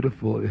how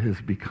beautiful it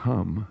has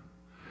become.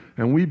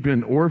 And we've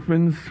been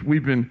orphans.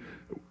 We've been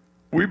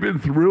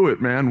through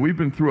it, man. We've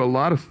been through a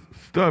lot of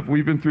stuff.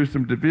 We've been through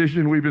some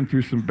division. We've been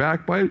through some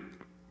backbiting.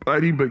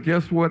 But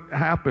guess what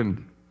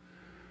happened?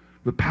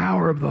 The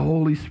power of the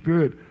Holy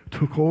Spirit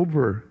took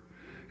over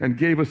and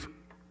gave us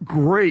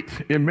great,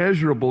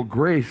 immeasurable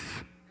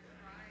grace.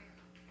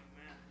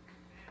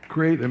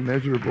 Great,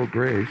 immeasurable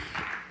grace.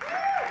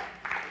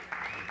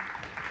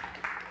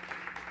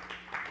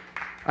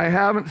 I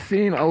haven't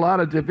seen a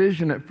lot of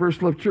division at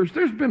First Love Church.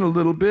 There's been a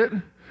little bit.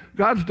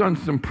 God's done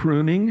some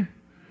pruning.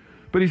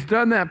 But he's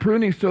done that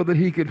pruning so that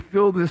he could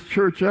fill this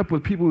church up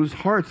with people whose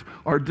hearts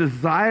are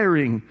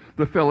desiring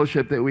the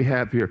fellowship that we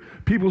have here.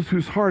 People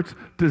whose hearts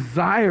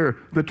desire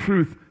the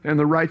truth and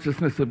the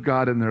righteousness of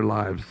God in their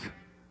lives.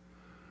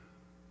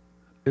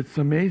 It's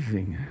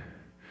amazing.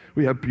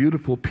 We have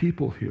beautiful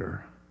people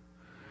here.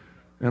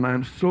 And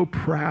I'm so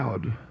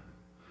proud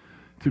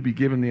to be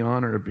given the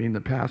honor of being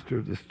the pastor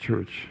of this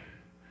church.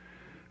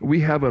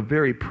 We have a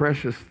very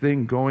precious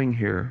thing going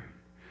here.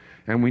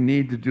 And we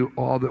need to do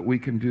all that we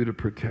can do to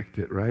protect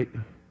it, right?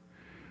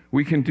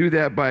 We can do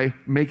that by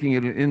making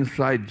it an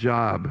inside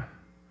job.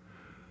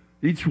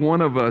 Each one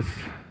of us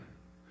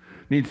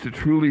needs to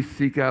truly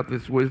seek out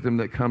this wisdom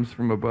that comes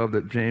from above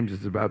that James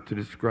is about to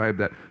describe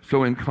that.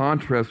 So in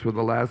contrast with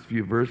the last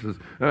few verses,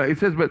 it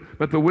says,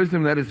 but the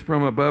wisdom that is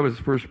from above is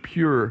first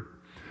pure,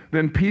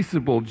 then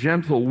peaceable,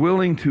 gentle,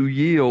 willing to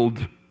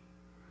yield,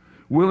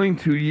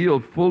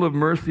 full of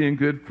mercy and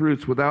good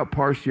fruits, without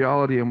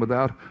partiality and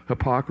without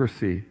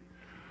hypocrisy.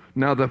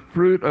 Now the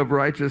fruit of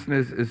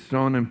righteousness is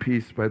sown in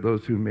peace by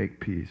those who make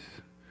peace.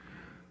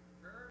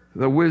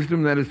 The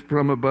wisdom that is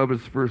from above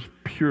is first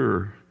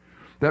pure.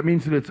 That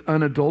means that it's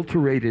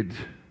unadulterated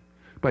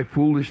by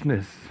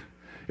foolishness.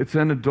 It's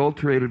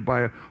unadulterated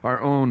by our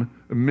own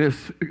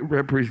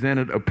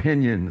misrepresented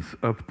opinions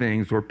of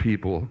things or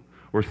people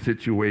or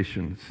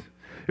situations.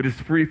 It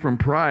is free from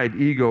pride,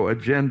 ego,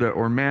 agenda,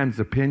 or man's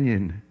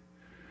opinion.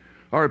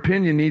 Our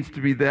opinion needs to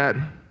be that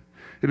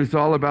it is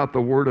all about the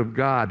Word of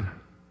God,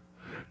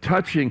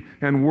 touching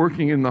and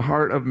working in the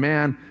heart of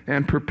man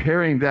and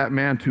preparing that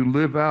man to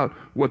live out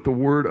what the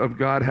Word of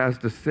God has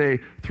to say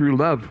through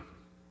love.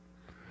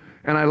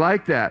 And I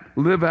like that.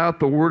 Live out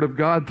the Word of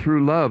God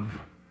through love.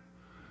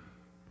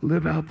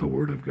 Live out the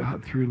Word of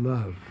God through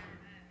love.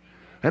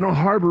 I don't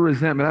harbor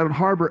resentment. I don't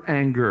harbor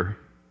anger.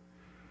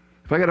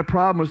 If I got a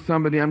problem with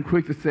somebody, I'm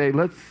quick to say,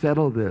 let's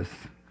settle this.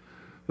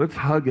 Let's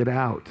hug it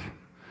out.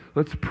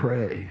 Let's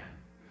pray.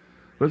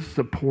 Let's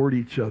support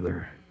each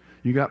other.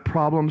 You got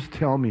problems,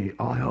 tell me.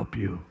 I'll help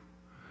you.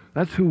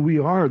 That's who we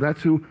are.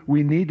 That's who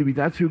we need to be.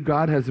 That's who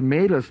God has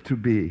made us to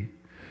be.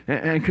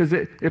 And because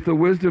if the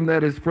wisdom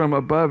that is from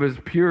above is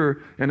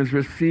pure and is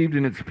received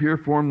in its pure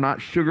form,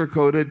 not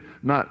sugar-coated,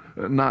 not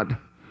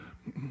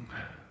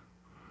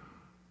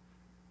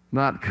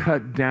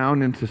cut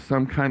down into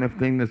some kind of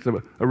thing that's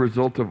a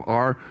result of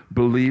our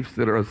beliefs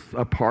that are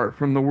apart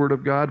from the Word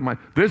of God.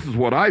 This is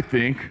what I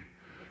think.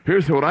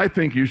 Here's what I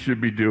think you should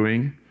be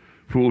doing,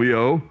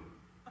 Foolio.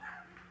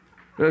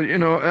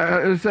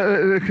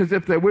 Because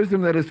if the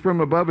wisdom that is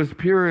from above is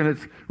pure and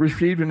it's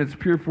received in its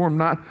pure form,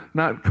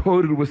 not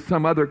coated with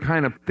some other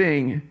kind of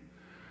thing,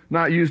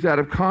 not used out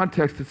of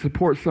context to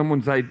support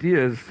someone's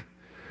ideas,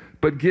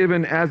 but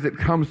given as it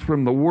comes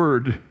from the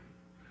Word.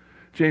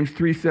 James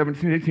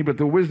 3:17-18, but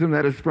the wisdom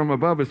that is from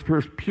above is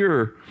first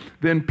pure,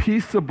 then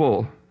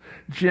peaceable,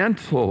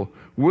 gentle,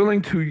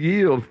 willing to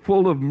yield,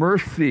 full of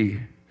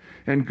mercy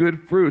and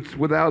good fruits,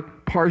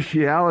 without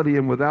partiality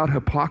and without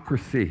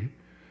hypocrisy.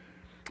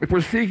 If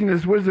we're seeking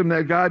this wisdom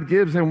that God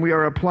gives and we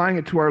are applying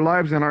it to our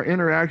lives, and our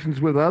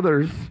interactions with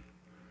others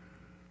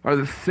are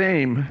the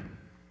same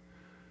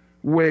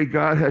way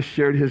God has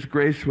shared his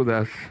grace with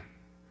us,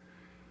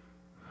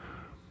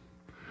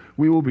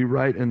 we will be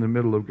right in the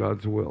middle of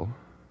God's will.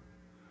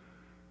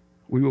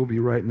 We will be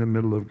right in the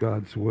middle of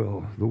God's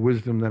will. The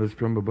wisdom that is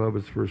from above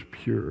is first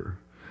pure,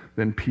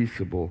 then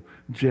peaceable,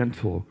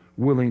 gentle,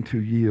 willing to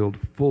yield,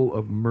 full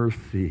of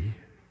mercy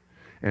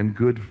and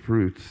good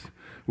fruits,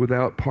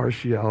 without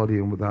partiality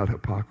and without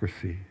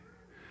hypocrisy.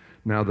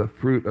 Now the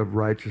fruit of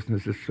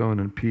righteousness is sown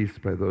in peace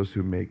by those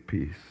who make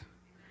peace.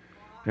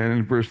 And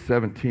in verse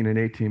 17 and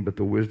 18, but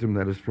the wisdom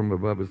that is from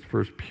above is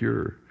first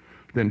pure,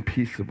 then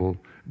peaceable,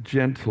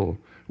 gentle,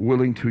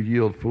 willing to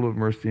yield, full of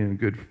mercy and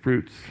good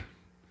fruits,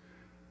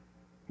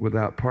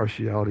 without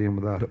partiality and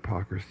without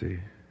hypocrisy.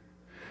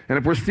 And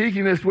if we're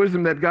seeking this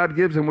wisdom that God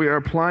gives and we are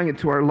applying it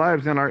to our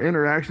lives and our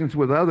interactions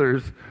with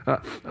others,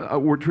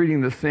 we're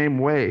treating the same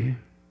way,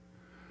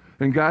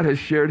 and God has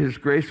shared his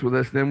grace with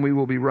us, then we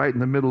will be right in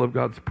the middle of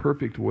God's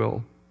perfect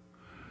will.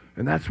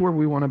 And that's where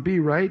we want to be,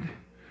 right?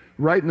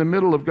 Right in the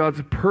middle of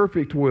God's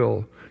perfect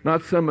will,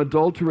 not some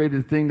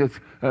adulterated thing that's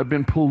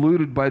been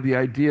polluted by the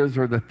ideas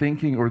or the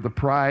thinking or the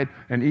pride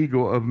and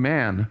ego of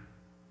man,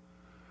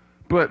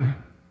 but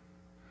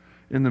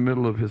in the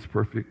middle of his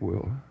perfect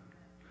will.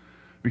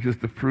 Because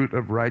the fruit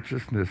of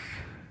righteousness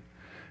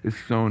is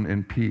sown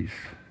in peace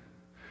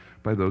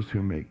by those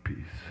who make peace.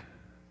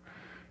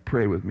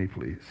 Pray with me,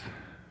 please.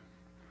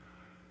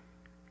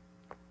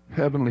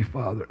 Heavenly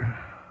Father,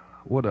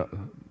 what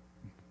an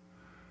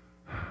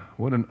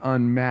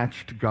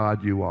unmatched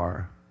God you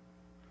are.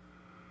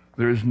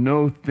 There is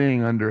no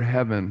thing under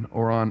heaven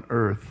or on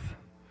earth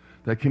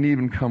that can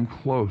even come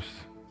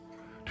close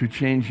to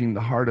changing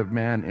the heart of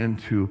man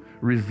into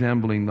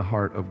resembling the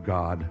heart of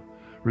God,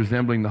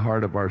 resembling the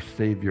heart of our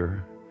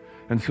Savior.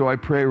 And so I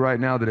pray right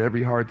now that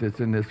every heart that's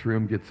in this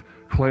room gets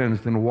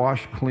cleansed and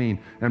washed clean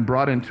and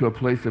brought into a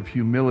place of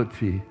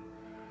humility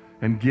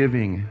and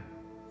giving,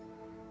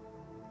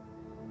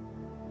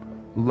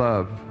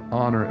 love,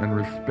 honor, and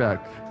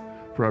respect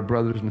for our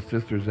brothers and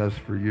sisters as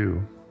for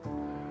you.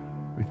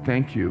 We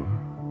thank you.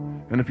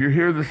 And if you're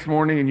here this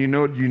morning and you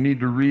know you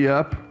need to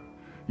re-up,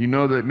 you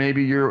know that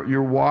maybe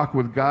your walk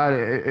with God,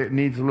 it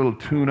needs a little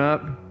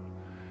tune-up,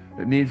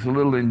 it needs a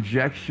little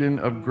injection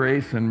of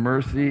grace and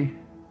mercy,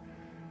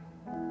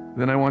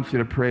 then I want you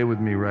to pray with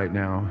me right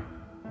now.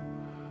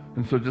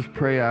 And so just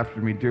pray after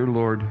me. Dear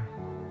Lord,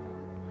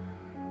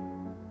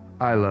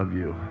 I love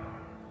you.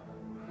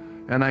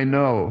 And I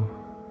know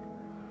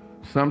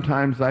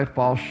sometimes I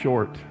fall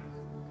short.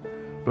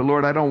 But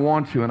Lord, I don't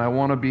want to, and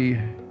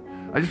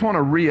I just want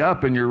to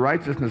re-up in your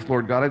righteousness,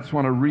 Lord God. I just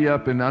want to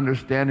re-up in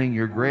understanding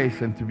your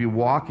grace and to be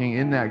walking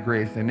in that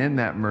grace and in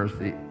that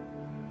mercy.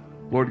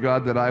 Lord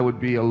God, that I would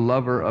be a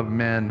lover of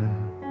men,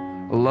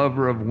 a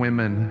lover of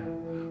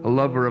women, a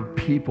lover of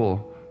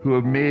people who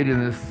have made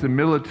in the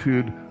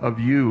similitude of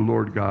you,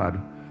 Lord God.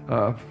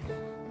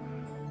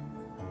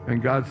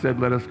 And God said,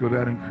 let us go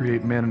down and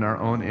create men in our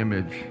own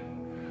image.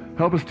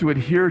 Help us to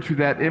adhere to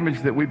that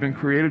image that we've been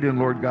created in,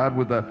 Lord God,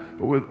 with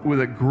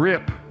a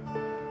grip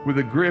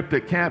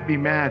that can't be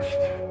matched,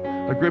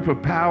 a grip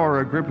of power,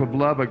 a grip of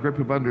love, a grip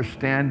of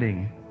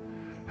understanding.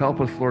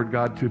 Help us, Lord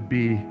God, to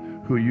be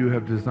who you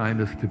have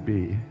designed us to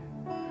be.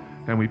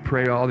 And we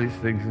pray all these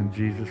things in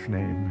Jesus'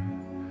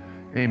 name.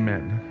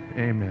 Amen.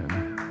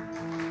 Amen.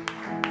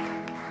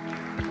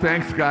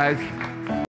 Thanks, guys.